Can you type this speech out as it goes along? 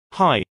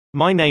Hi,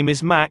 my name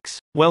is Max.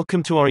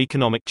 Welcome to our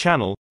economic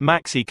channel,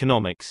 Max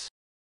Economics.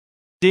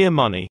 Dear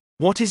money.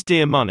 What is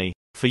dear money?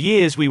 For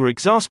years we were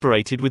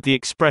exasperated with the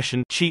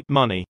expression cheap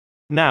money.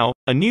 Now,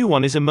 a new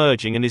one is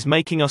emerging and is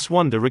making us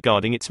wonder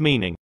regarding its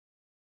meaning.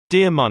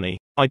 Dear money.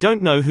 I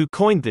don't know who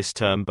coined this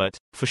term, but,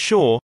 for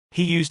sure,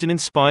 he used an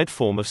inspired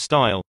form of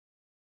style.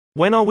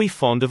 When are we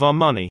fond of our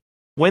money?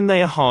 When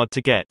they are hard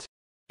to get.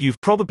 You've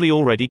probably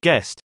already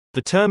guessed.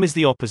 The term is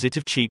the opposite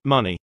of cheap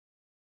money.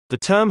 The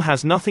term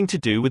has nothing to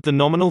do with the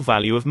nominal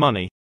value of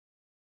money.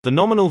 The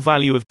nominal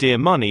value of dear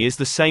money is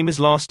the same as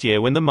last year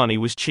when the money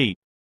was cheap.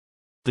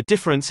 The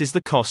difference is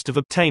the cost of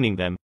obtaining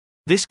them.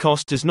 This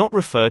cost does not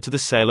refer to the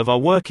sale of our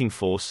working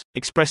force,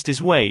 expressed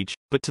as wage,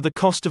 but to the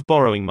cost of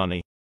borrowing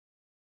money.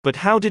 But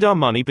how did our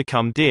money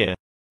become dear?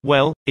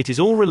 Well, it is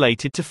all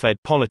related to Fed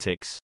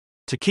politics.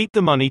 To keep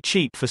the money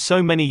cheap for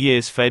so many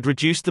years, Fed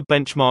reduced the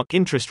benchmark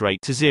interest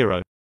rate to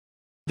zero.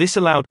 This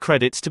allowed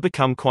credits to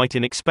become quite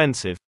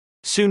inexpensive.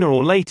 Sooner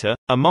or later,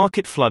 a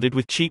market flooded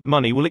with cheap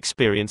money will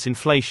experience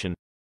inflation.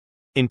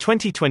 In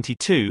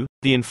 2022,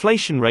 the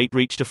inflation rate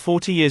reached a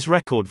 40-year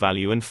record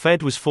value and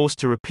Fed was forced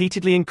to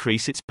repeatedly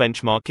increase its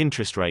benchmark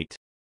interest rate.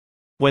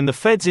 When the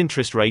Fed's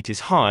interest rate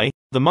is high,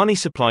 the money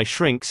supply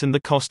shrinks and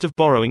the cost of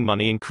borrowing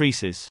money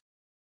increases.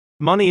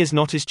 Money is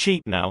not as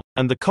cheap now,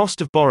 and the cost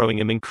of borrowing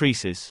them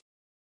increases.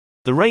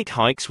 The rate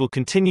hikes will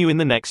continue in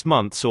the next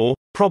months or,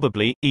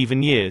 probably,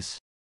 even years.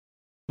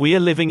 We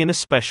are living in a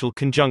special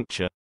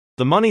conjuncture.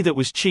 The money that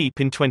was cheap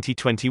in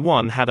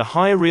 2021 had a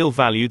higher real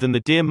value than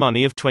the dear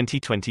money of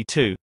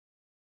 2022.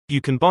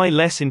 You can buy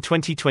less in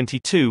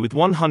 2022 with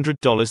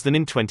 $100 than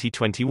in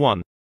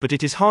 2021, but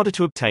it is harder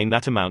to obtain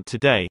that amount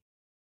today.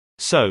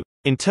 So,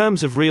 in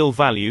terms of real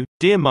value,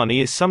 dear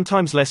money is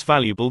sometimes less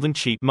valuable than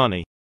cheap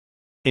money.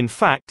 In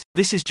fact,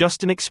 this is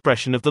just an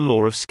expression of the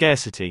law of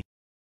scarcity.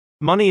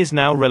 Money is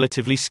now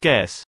relatively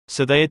scarce,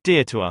 so they are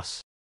dear to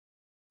us.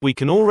 We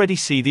can already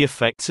see the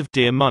effects of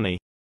dear money.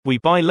 We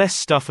buy less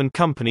stuff and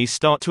companies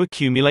start to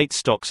accumulate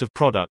stocks of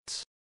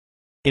products.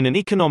 In an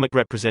economic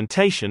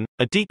representation,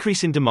 a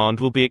decrease in demand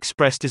will be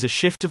expressed as a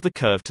shift of the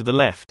curve to the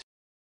left.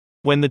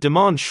 When the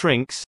demand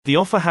shrinks, the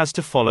offer has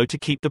to follow to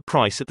keep the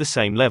price at the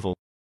same level.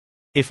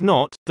 If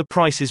not, the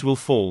prices will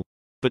fall.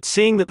 But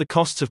seeing that the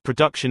costs of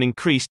production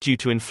increased due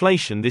to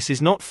inflation, this is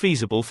not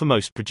feasible for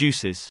most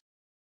producers.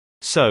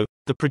 So,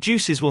 the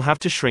producers will have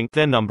to shrink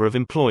their number of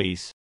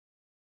employees.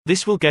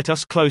 This will get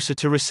us closer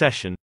to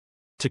recession.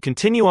 To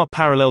continue our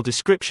parallel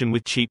description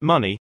with cheap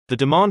money, the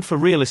demand for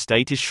real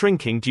estate is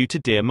shrinking due to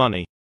dear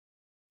money.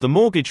 The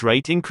mortgage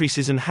rate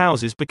increases and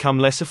houses become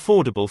less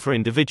affordable for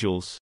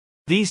individuals.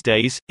 These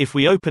days, if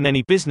we open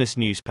any business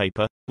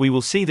newspaper, we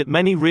will see that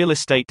many real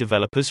estate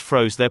developers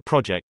froze their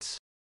projects.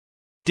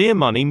 Dear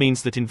money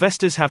means that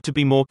investors have to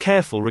be more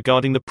careful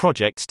regarding the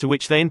projects to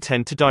which they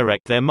intend to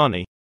direct their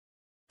money.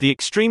 The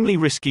extremely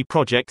risky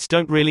projects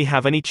don't really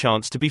have any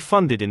chance to be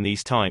funded in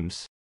these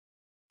times.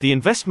 The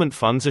investment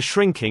funds are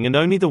shrinking and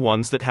only the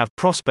ones that have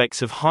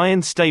prospects of high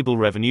and stable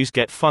revenues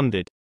get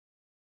funded.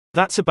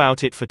 That's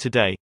about it for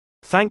today.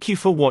 Thank you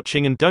for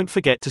watching and don't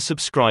forget to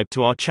subscribe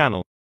to our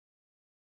channel.